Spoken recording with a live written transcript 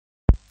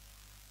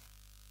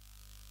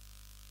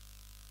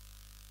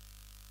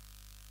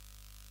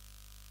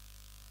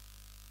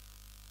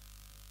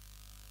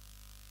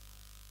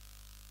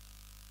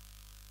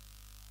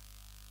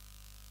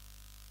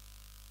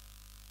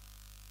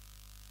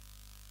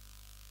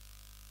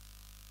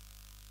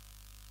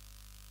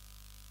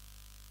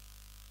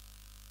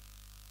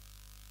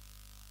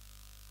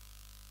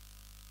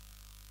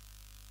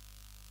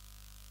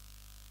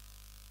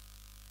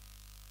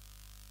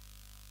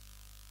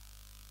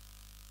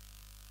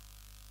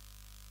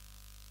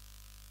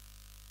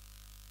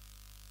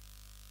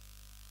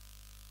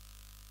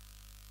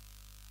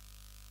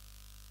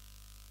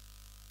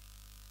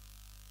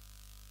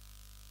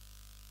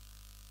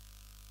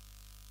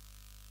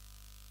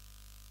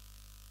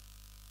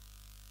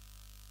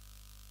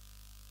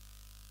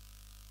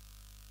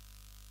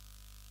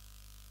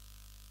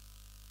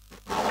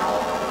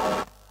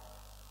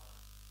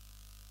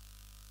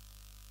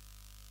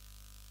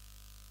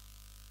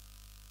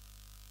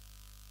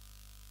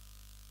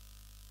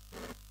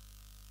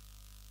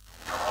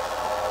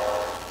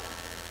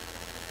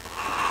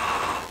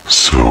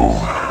So,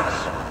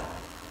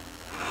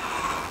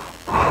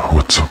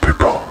 what's up,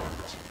 people?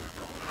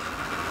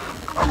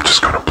 I'm just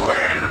gonna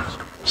play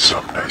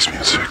some nice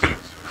music.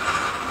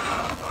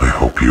 I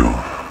hope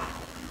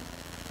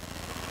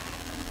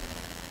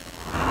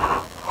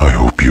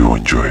you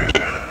enjoy it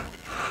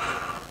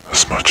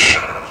as much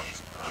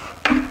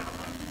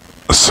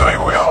as I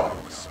will.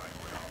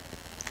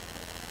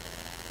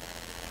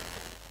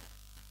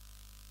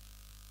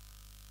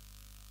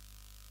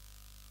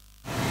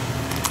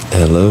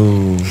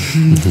 Hello.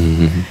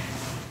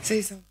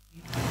 Say something.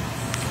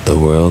 The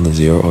world is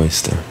your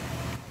oyster.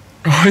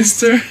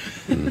 Oyster?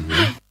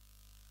 Mm-hmm.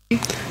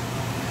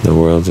 The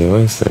world's your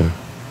oyster.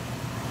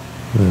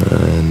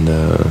 And,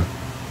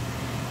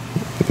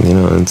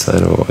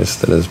 inside of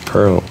oyster there's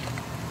pearl.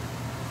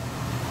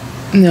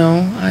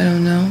 No, I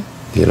don't know.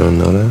 You don't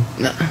know that?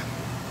 No.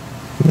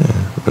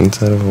 Yeah,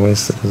 inside of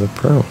oyster there's a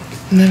pearl.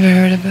 Never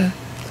heard of it.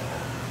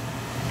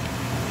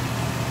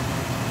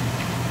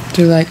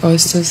 Do you like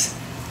oysters?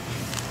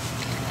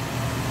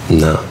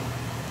 No.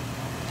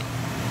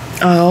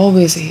 I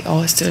always eat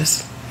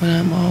oysters when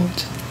I'm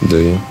out. Do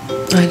you?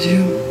 I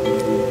do.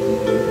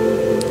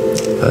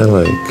 I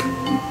like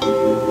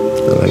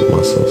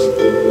mussels.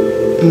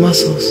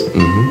 Mussels.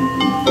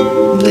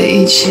 Mm-hmm.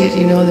 They eat shit,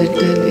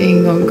 that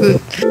ain't no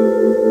good.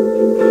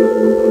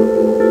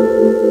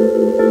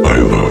 I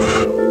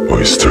love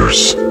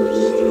oysters.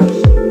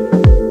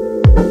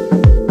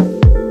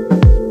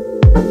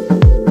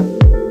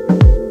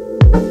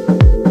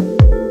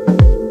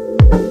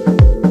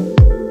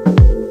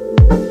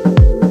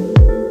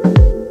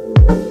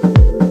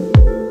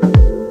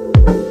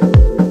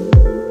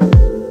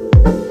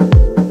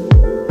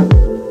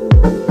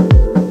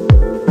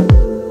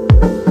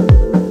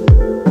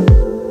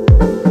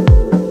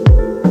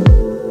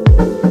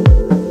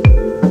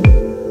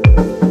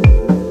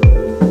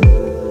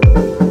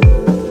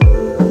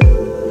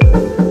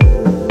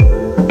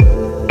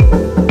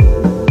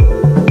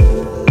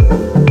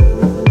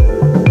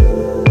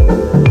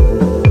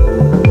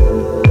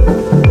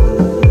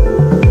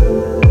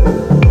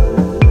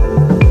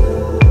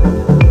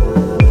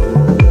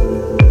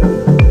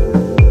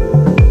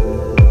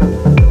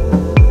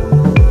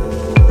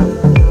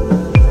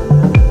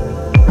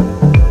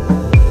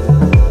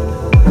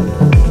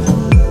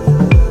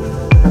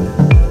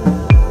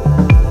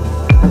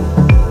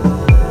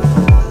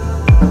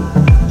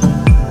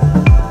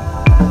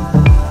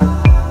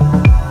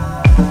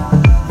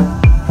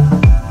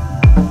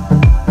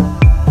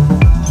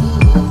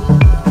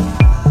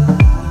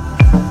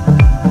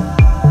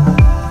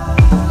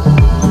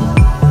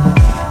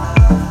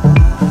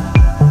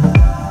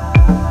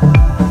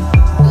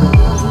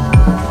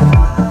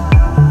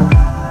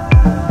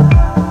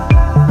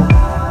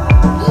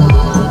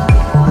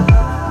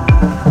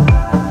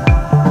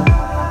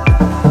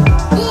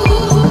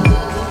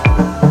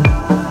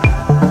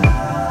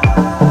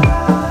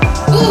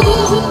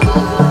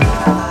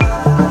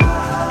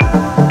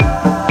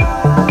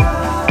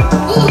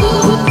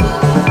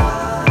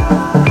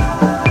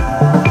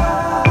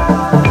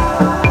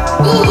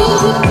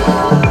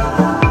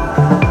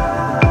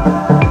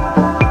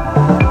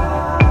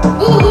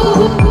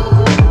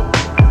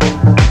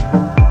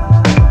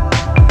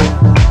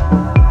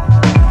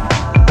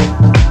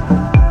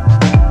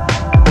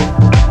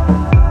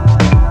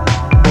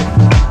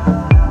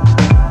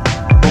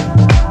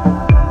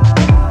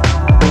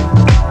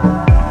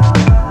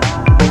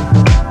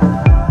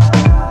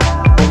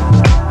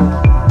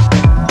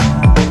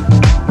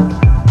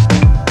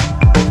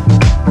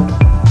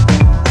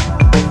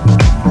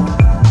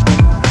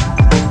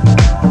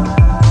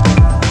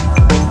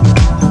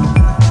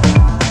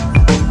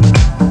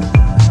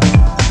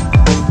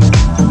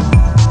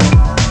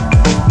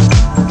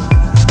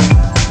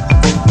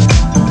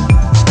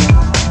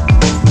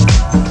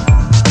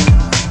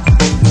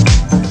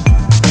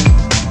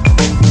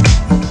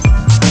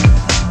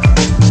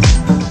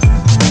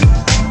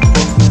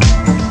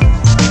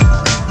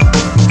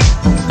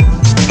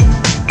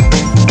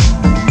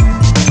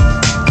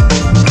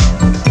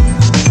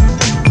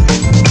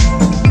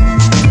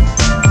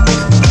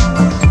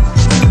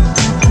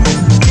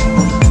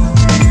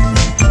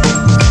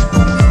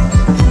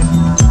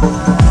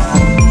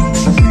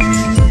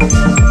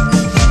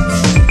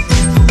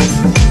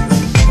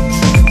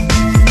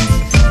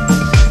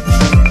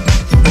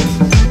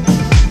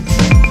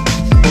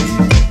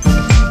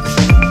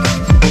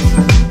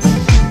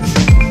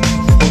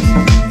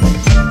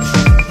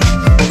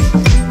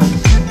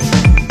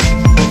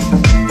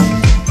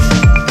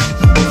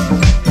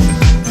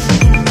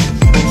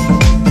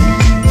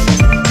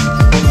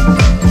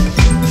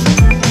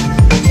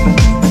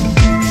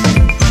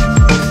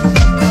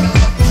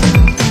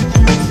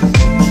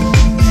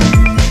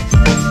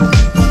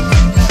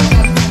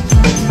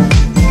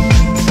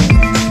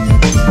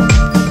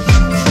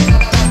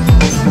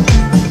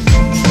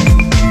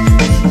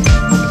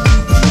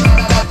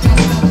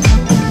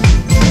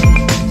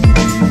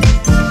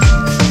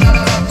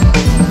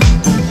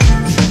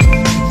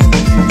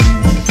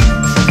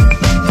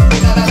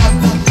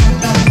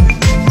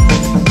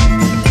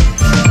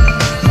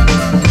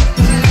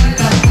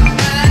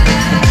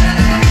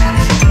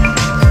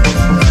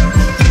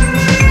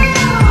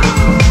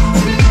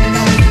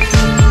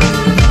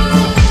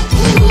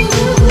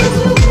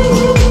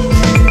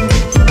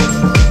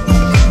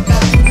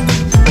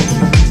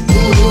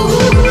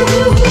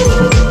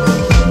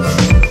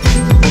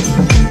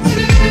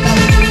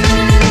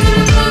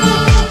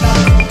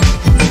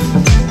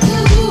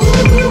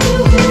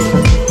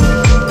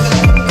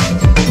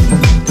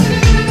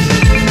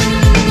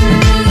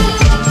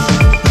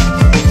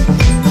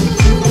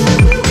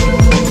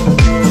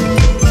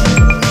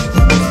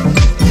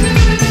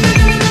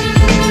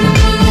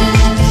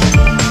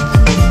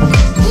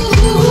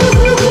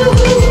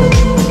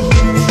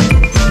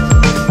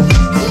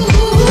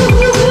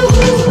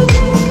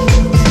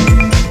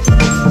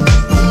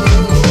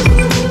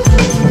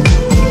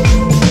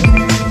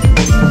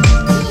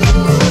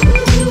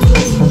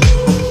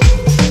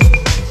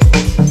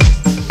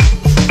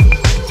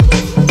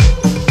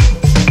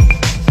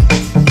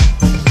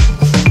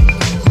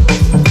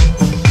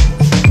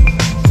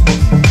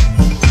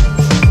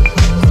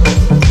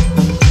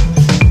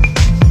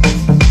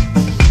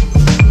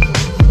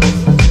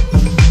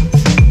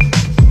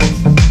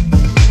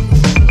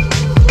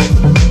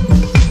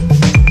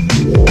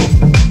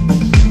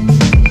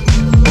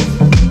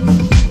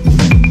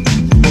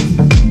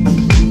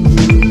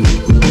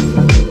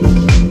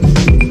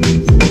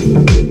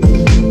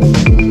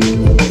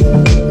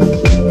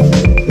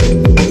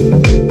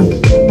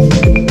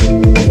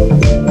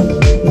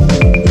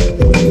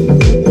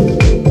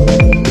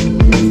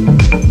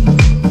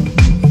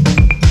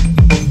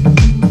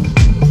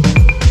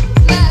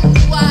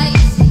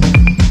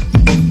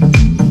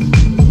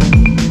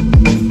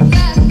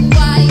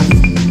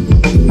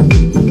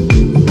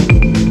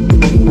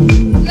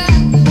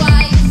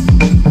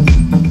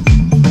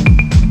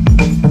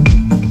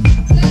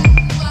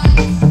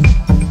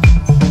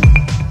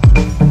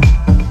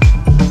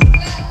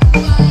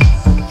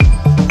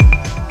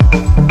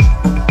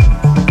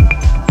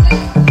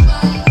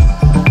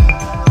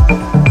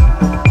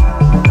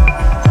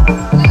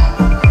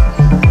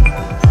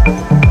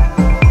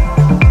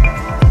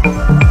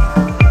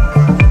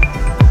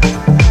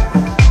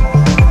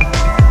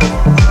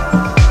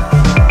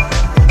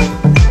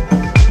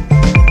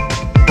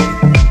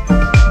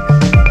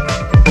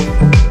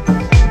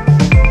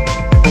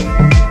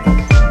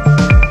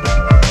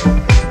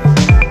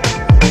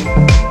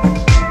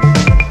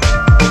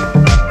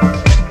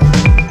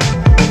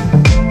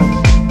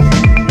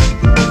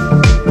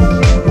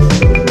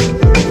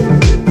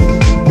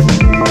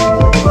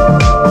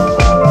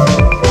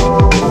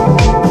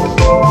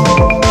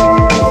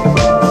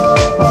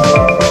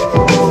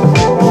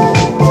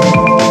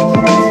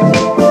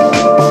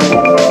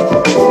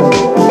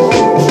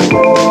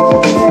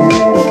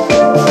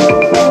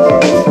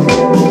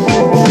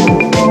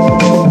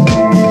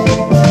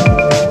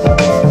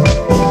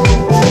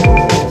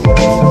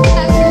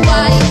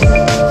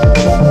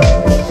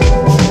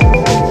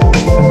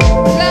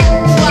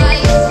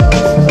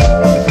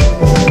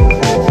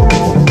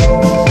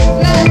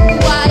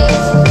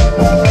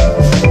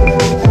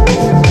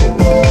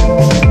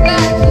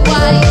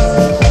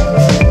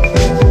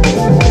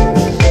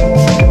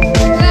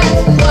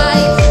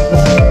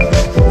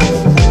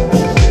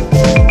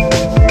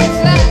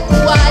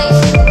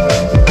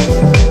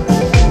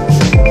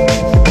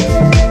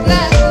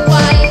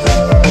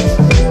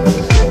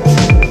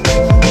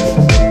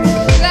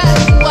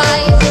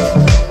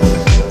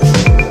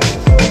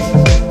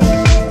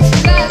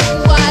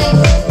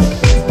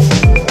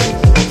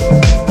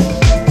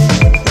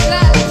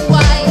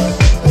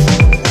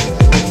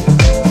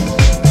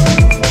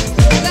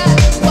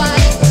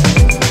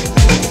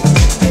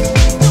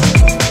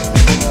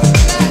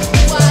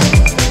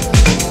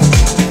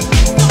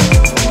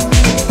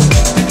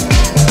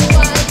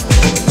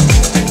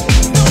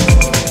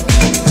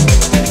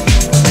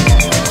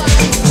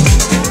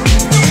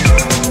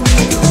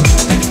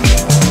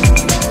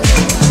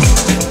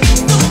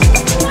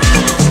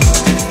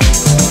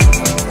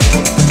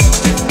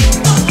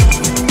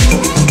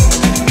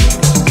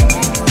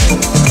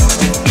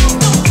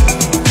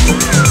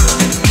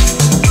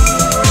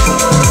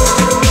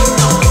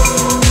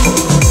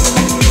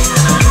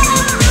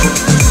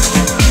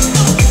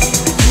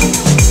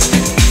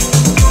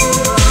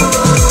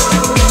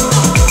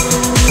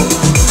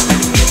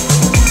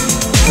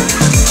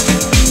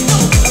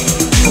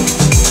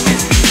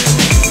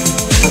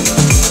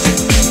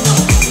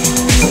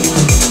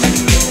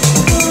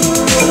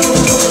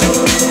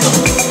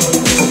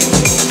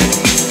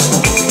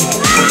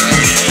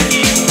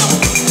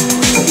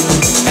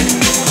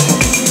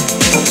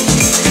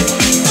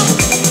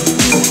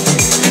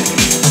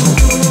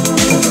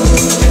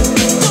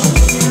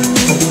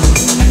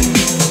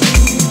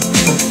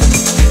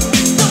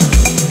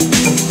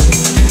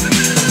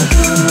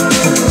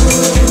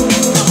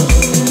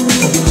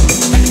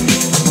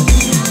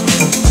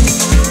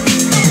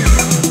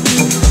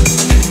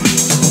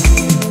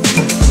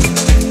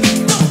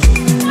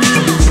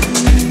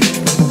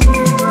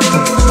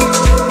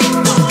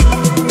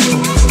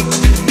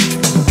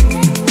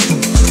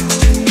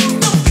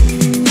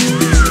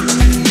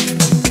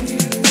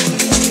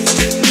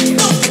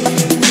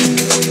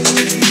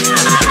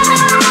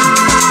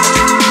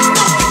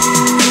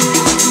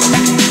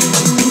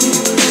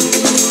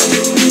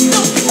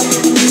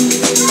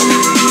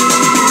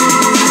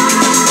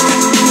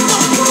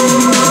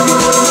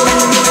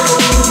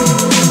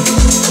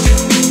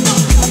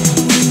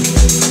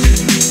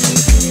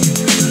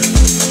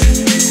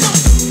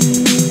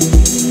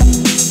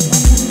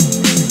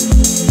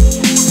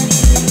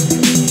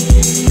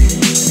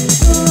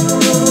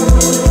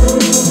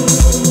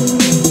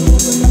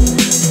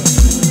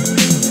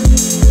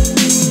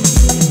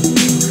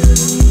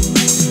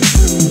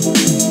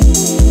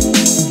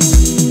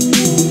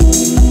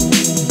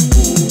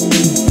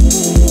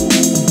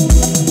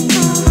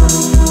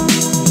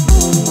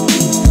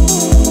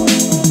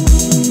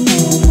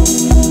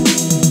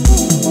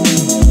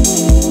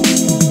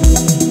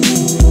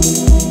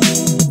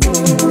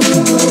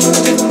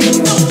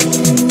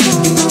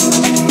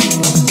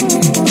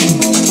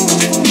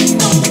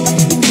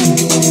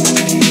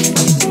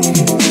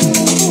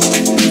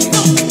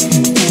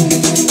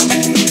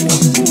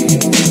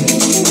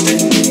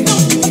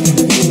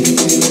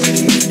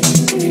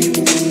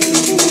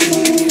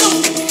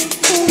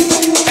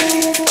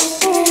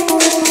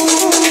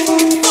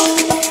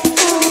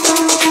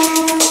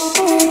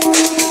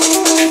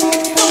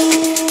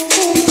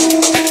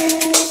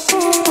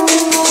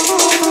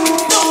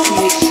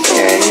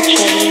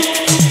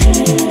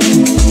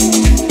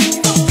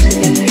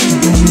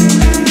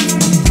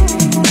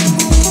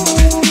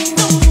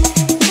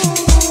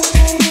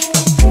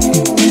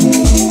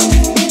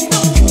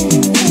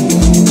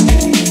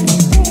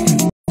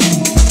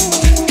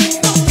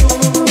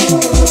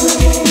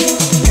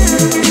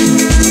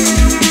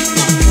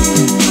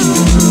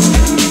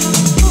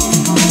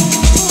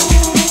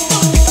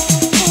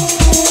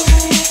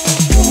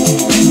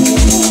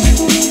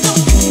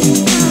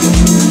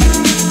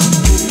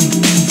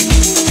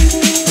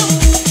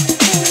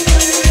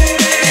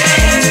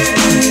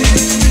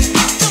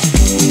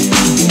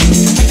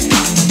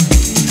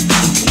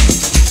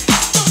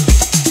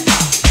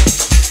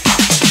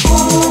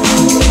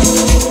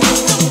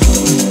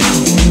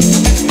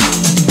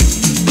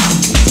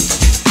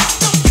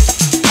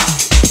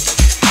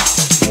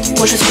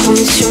 je suis en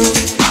mission.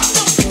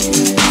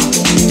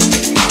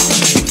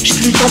 J'ai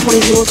plus le temps pour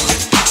les autres.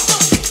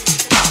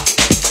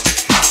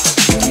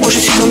 Moi je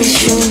suis en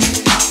mission.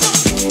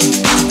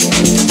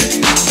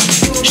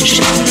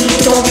 J'ai plus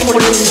le temps pour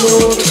les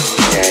autres.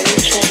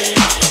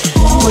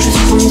 Moi je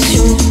suis en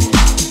mission.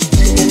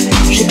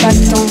 J'ai pas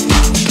le temps.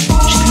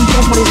 J'ai plus le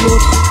temps pour les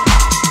autres.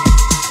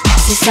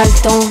 C'est ça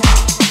le temps.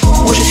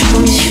 Moi je suis en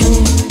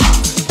mission.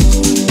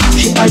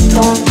 J'ai pas le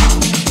temps.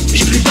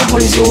 J'ai plus le temps pour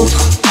les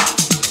autres.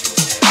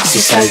 C'est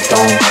ça le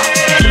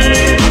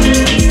temps.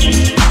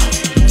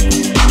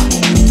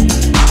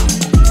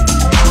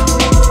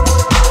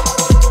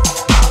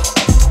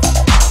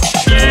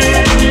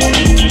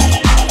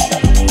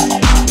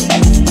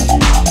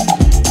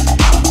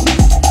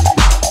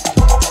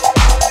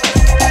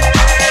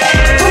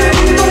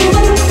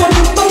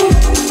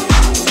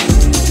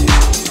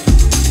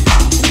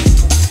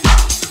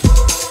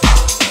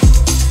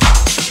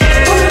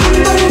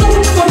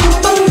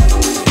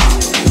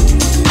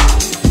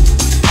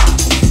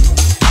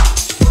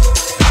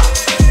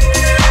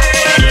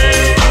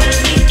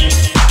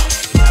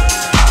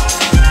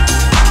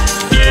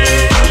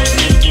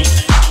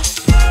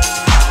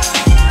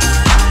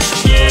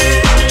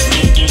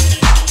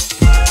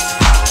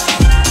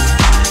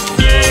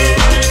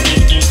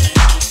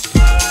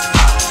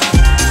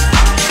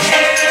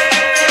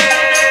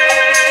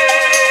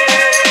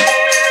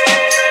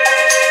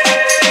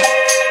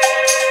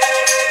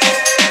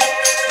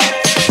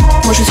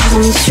 Moi je suis en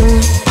mission.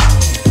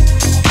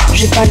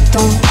 J'ai pas le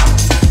temps.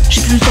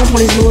 J'ai plus le temps pour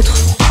les autres.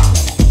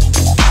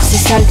 C'est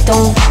ça le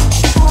temps.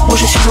 Moi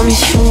je suis en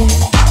mission.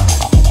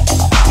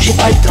 J'ai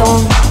pas le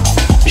temps.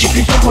 J'ai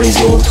plus le temps pour les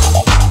autres.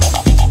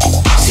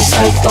 C'est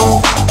ça le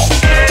temps.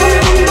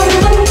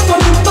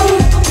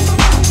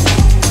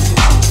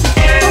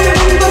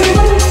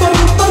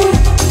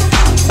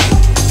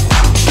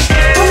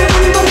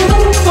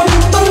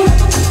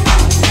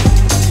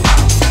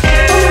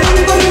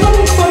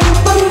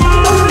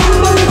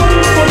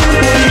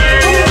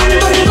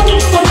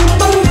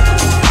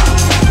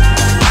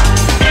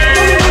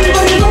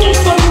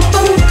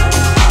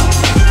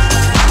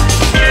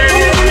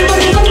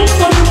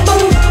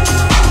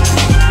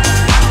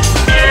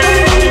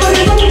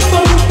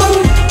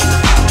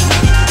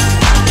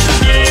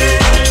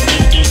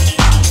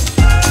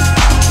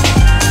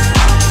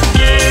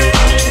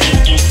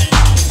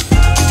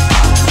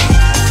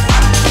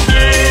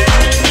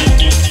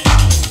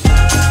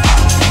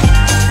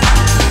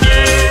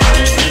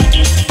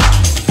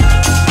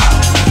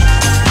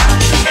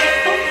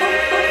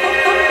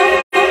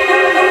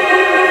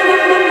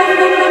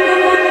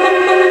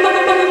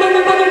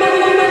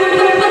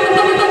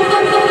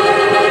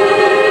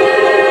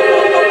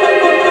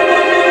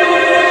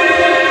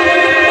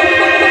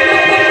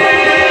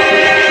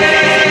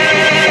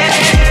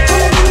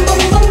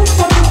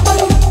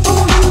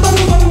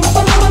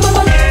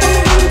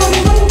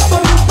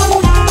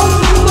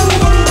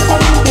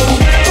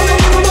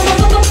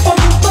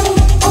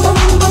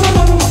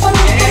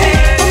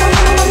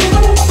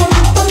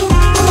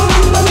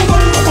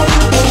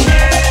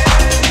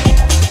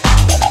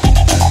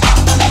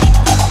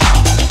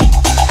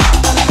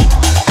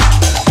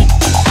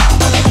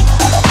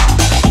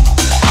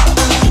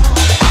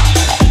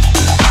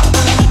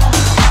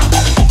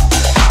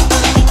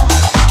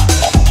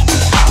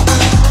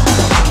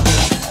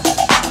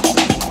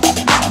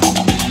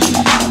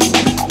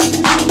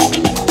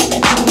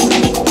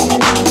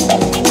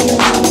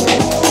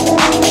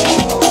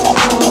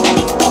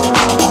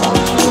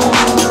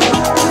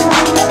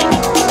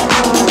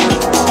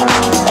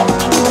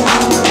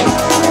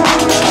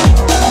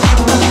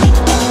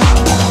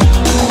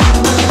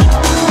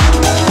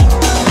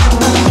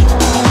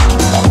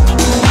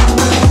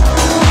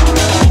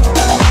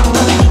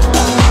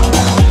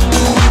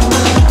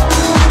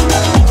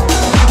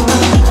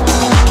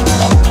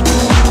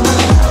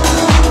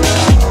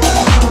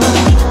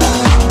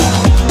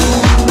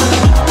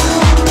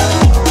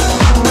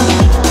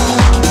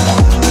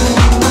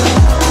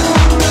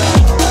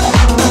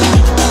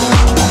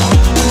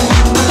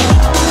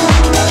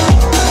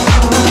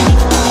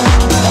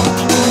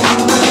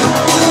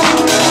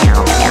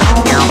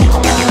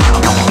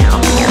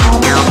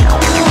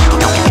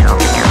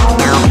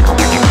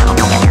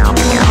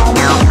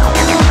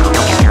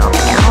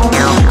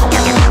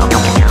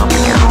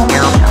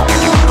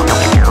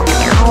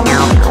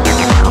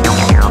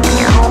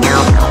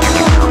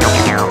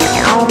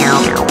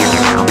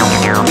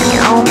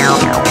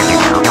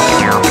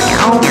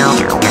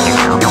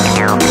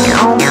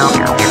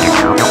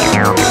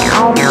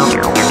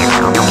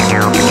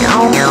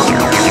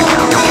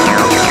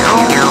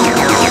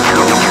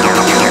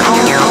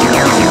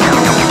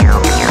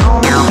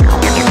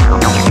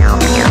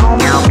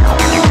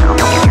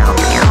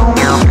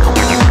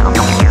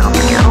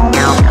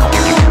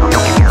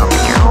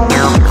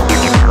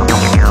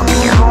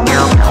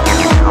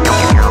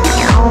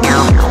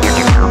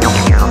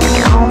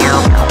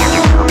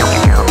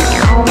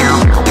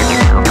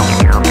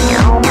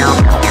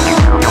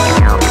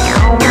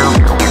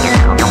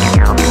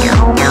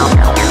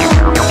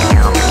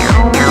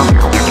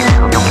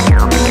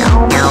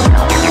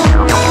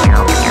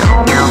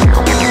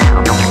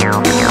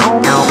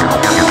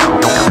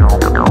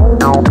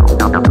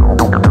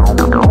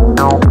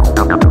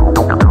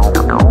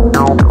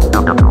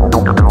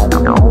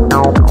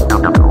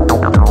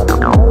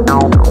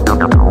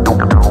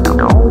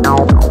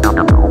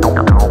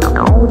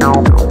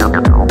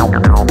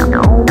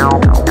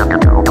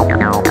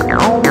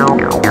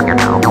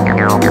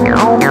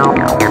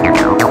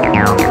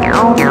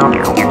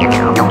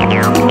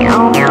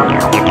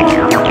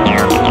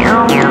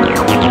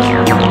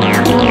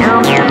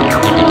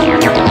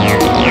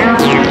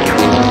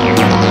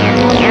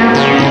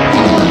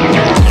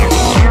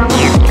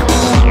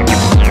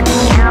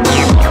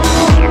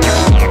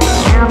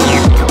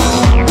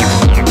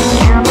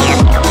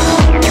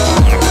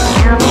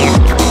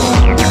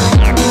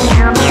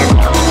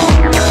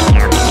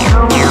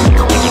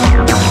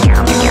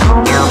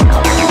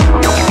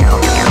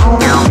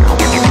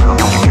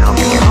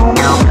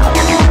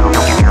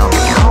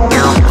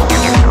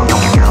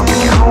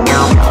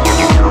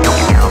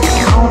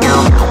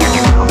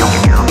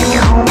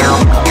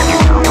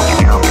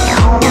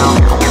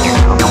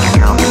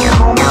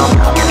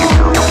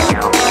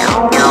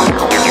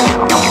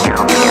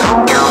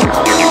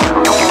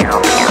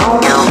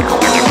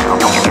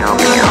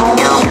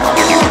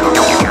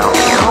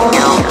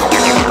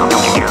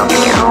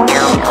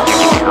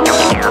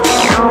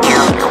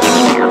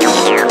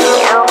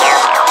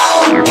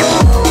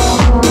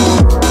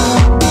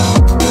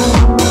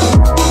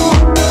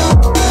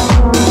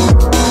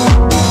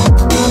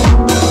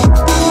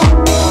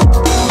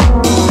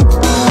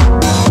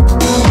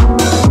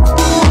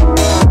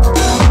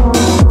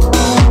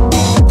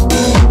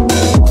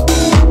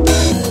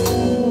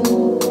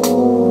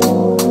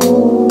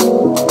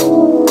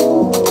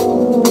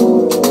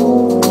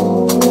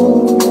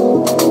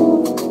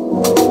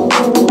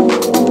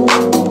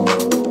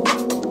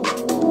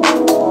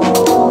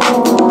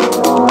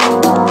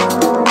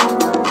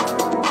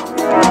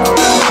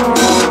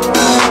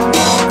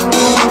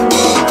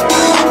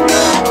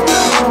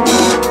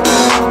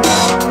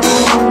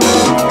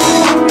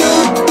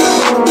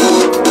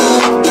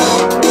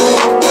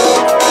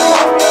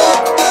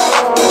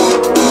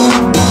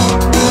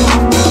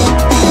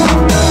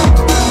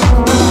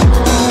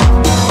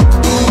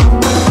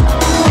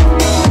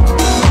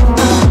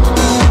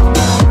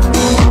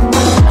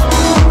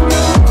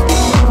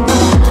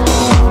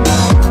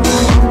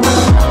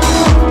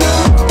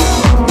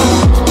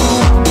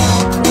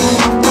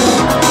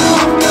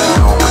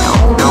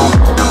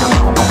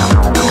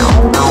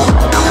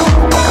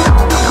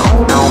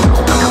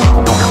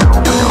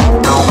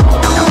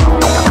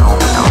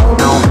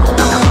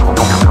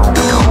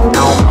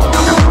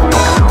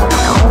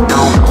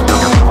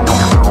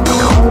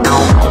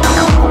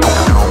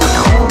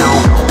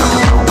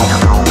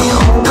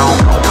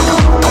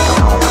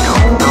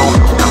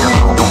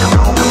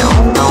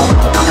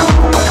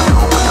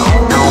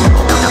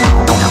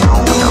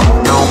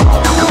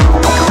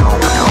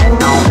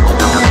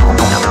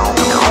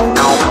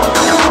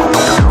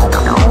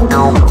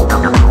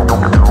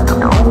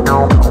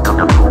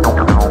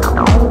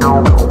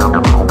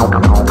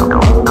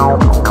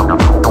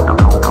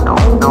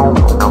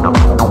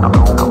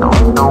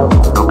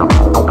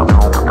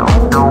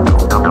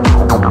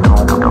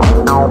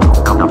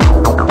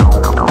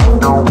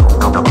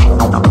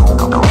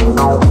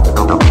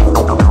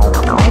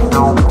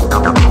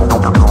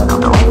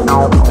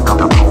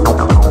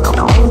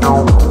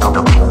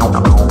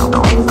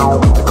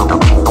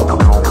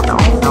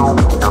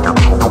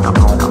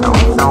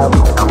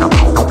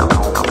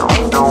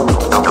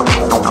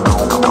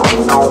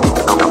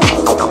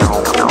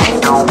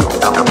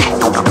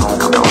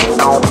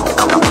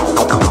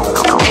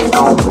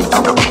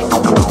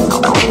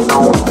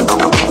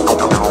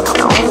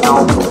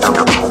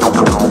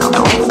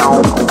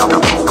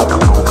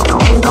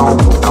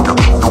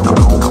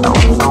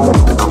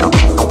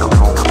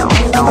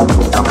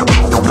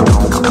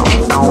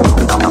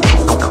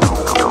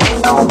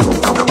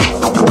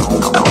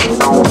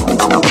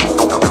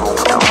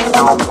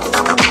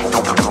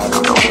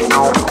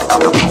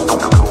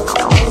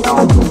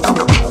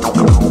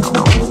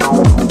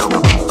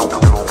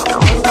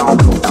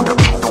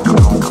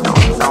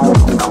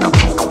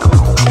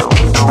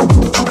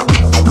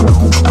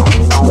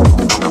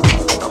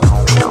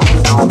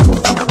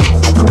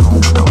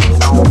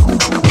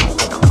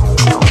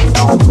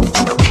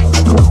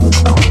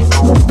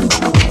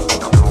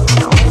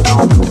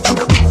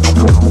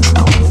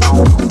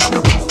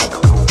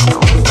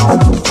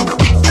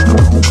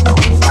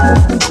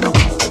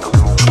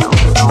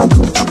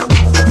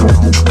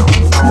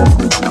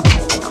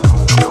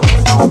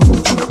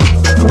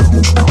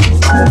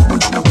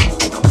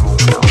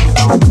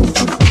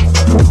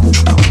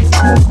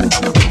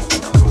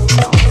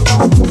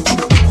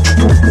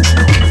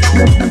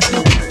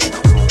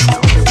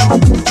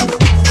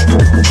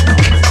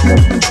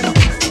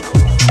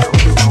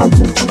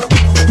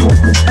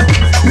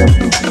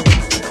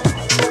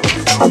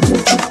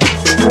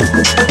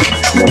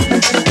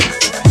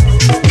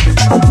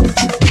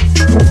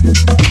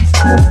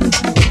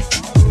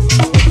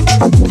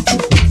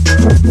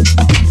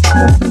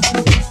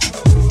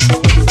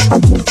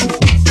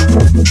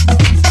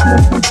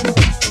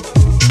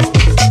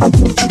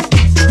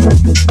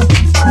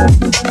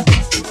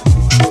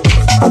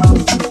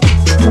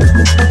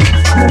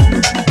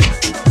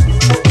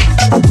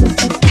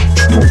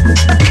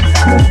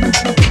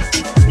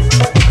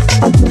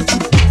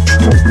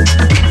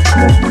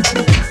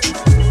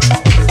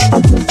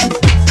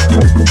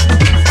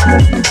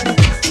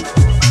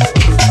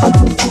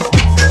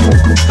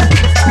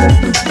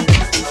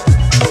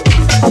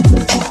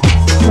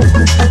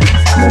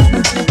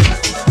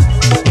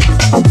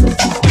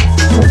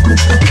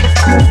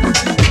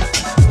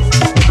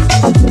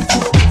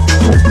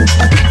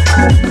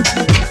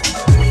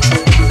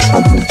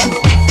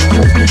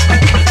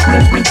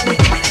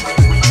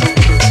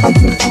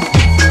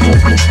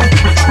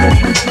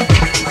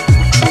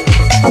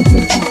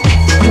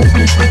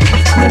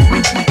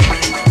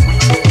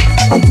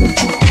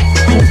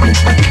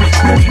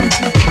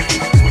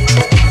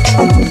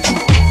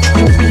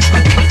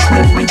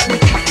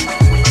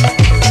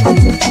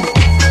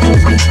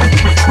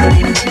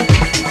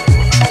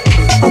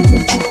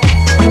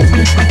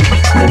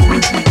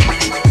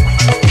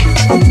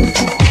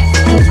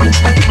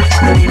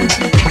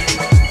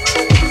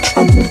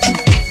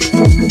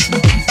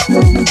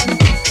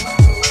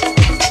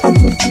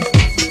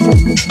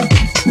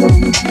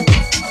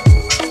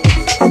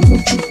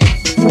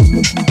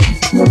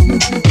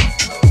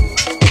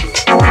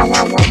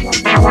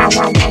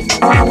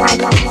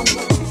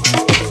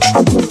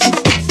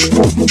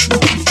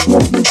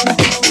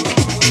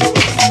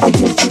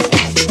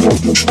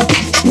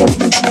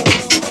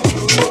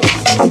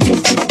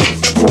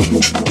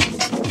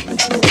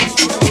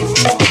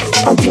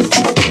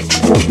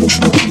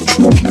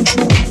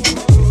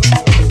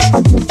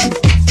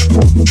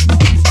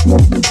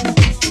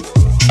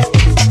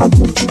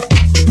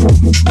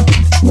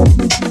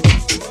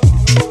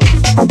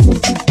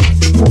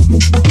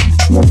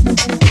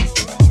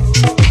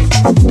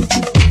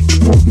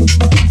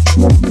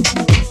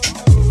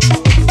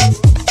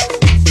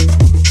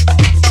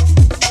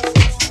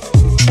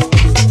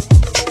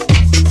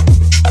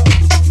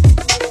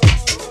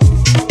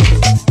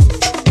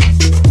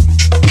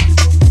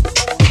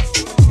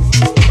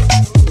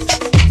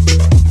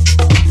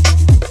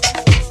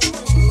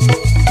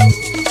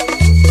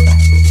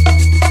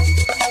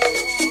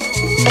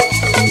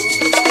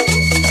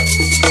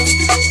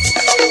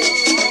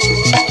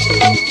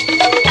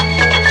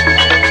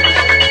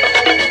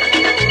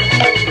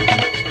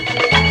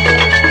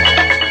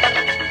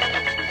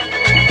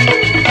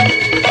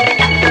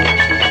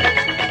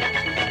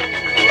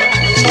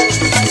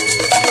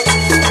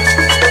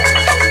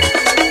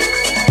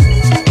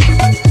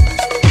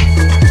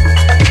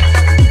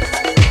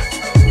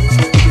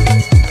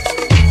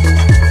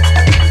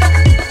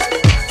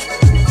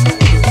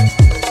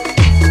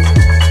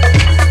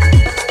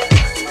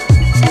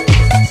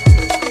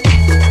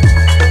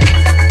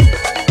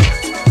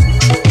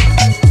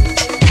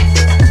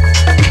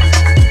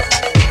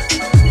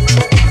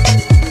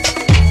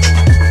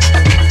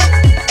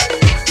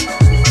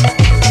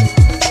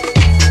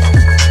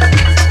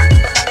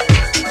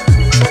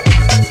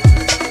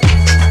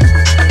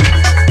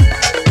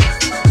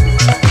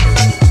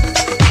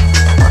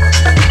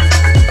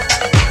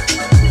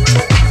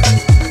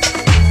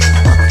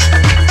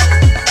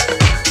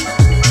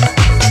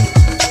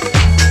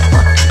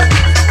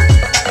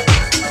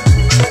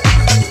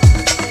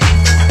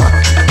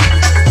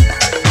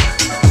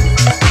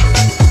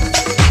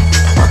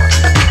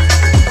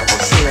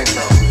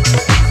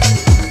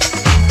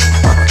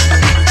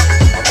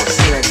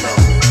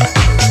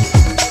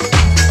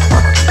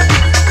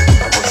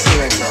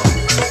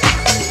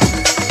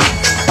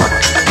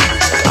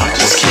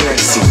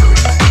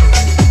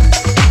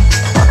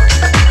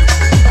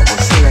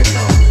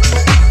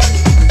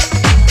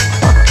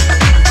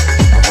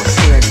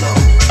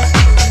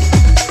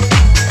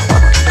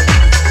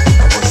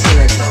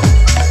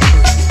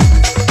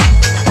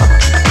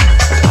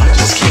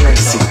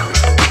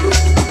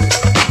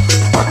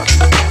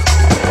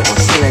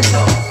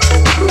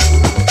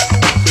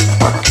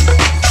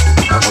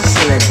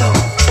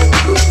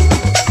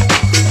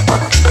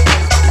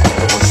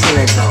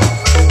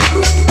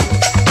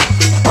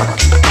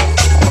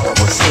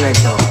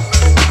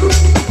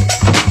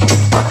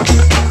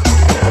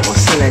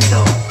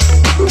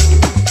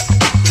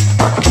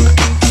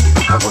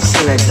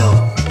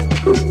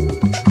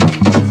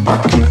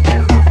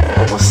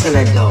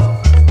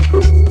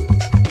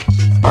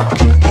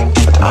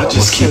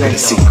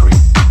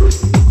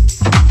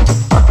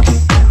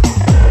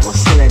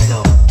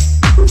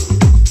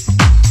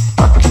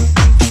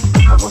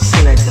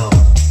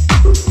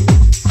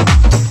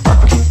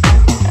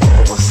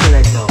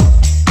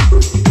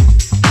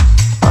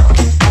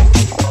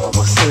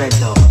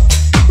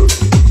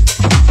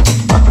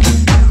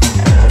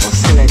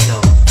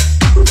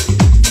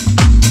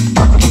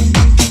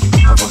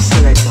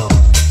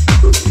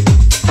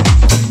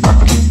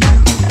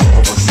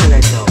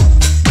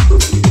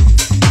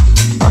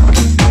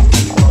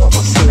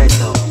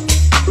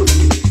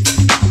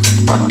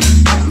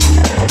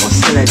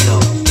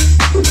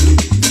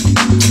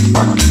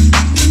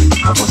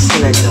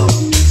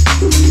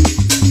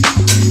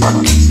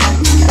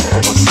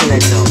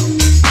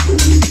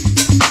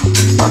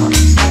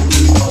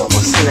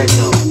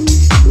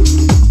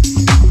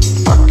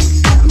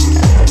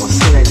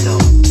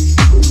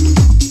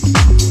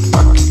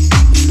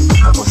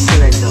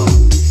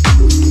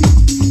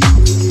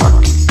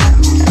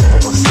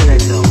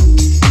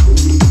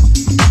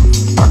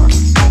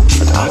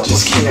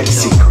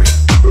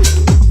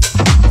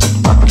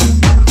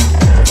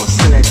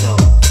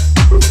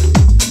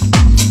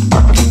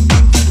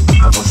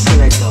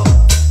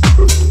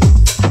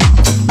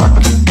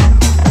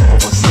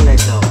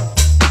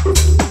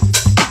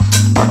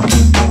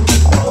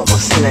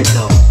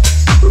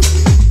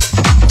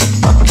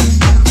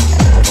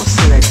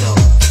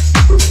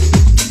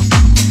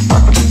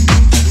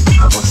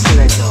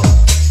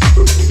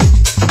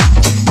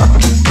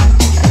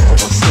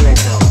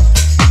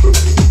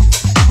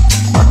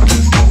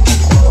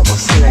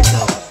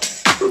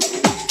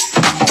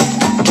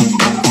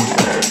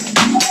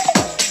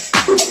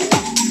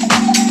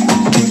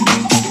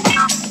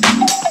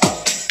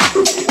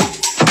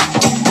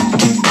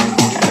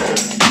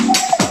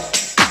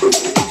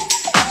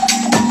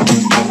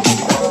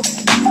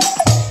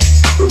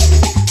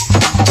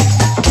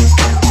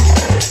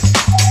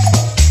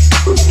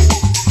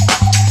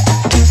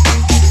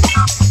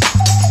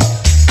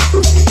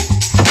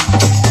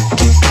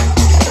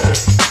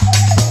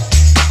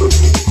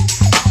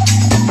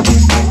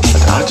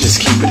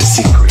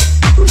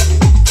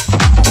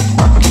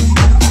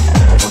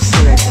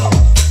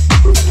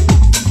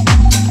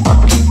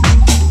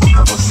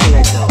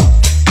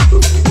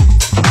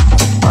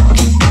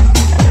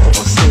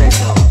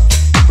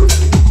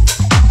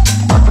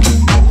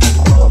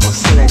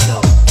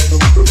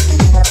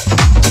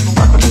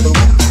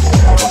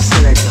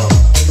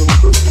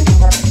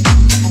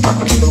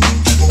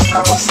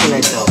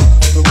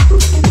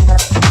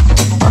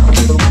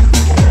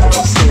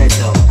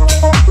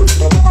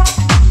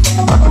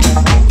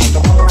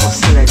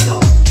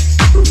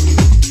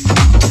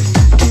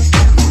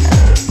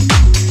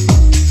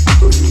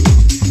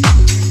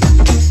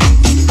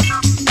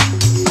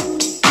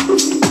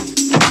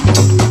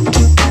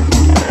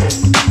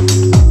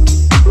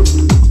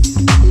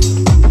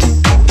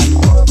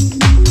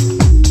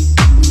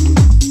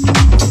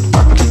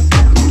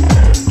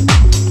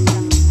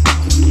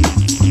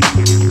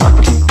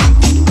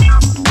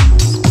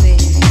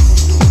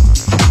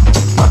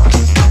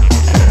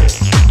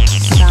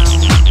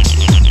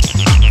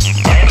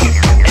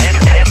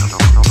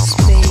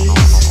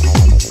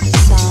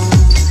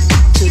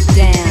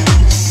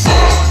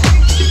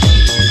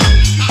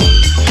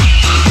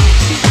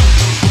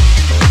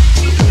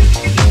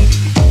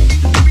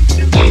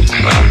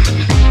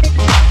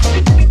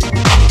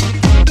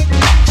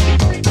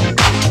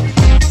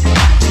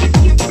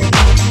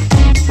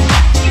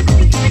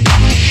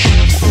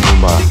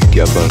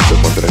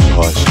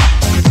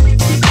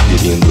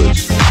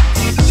 pínduas,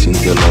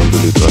 cinzelando o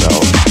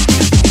litoral,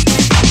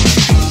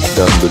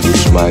 dando-lhe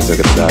os mais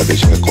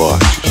agradáveis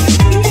recortes.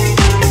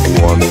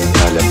 O homem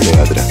talha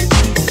pedra,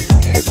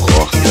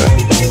 recorta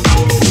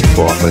em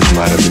formas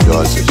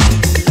maravilhosas.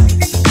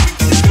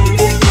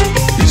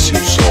 E se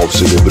o sol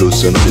se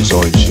debruça no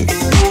horizonte,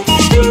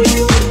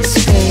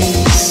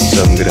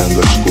 sangrando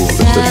as curvas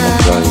das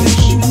montanhas,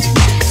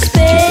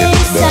 que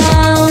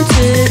reverberam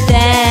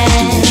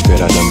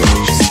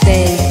desesperadamente,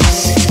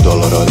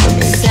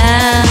 dolorosamente,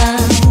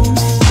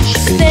 os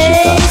fins de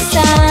tarde,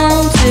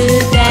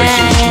 as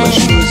últimas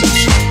luzes,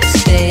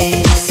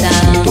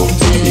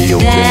 entorpeciam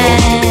o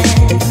fenômeno,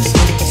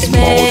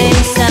 moldam,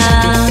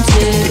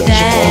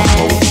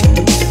 transformam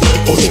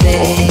ou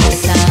deformam,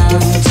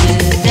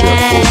 de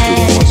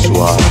acordo com a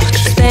sua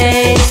arte,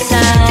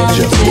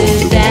 de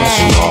acordo com a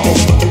sua alma.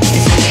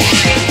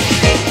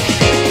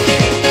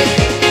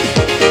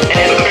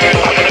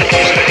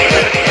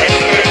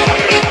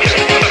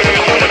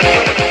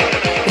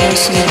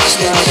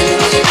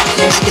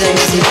 Nas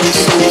grandes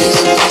invenções,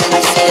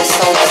 a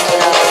seleção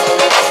natural,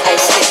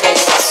 as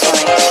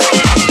civilizações.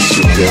 Se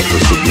o vento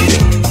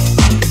subia,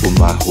 o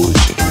mar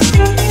ruge,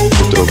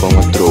 o trovão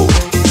atroa,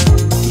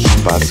 os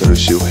pássaros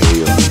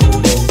chilreiam,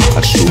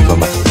 a chuva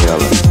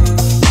martela.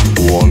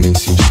 O homem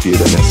se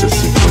inspira nessa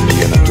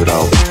sinfonia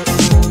natural,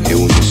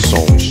 reúne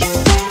sons,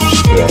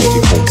 escreve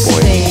e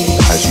compõe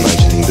as mais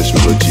lindas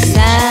melodias.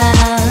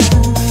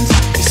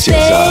 E se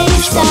as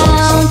árvores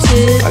balançam,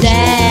 as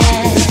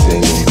nuvens se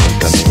redesenham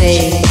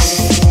lentamente,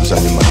 os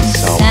animais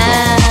saltam,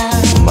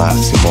 o mar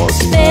se move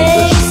em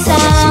ondas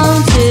luminosas.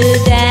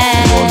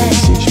 O homem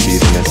se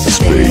inspira nessas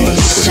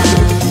coreografias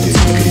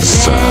incríveis,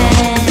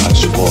 as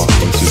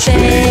formas e os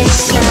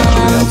peitos a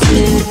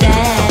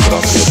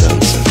própria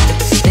dança.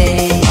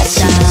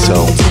 Assim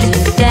são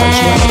as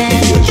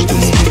maravilhas do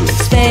mundo,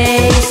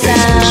 feitas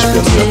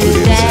pela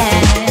natureza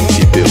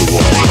e pelo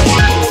homem.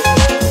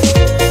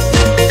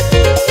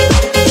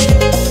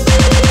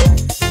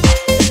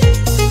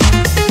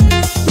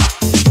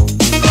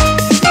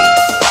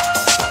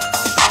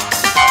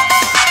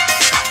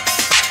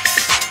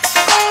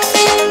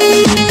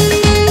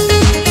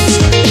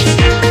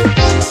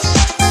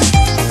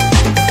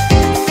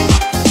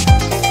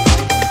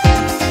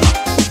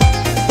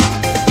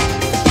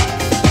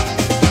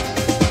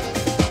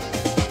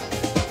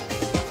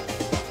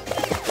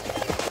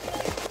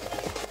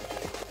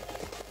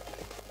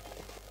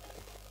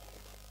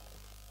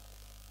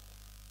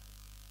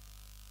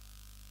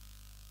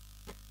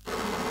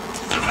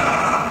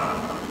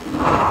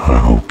 I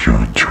hope you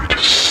enjoy.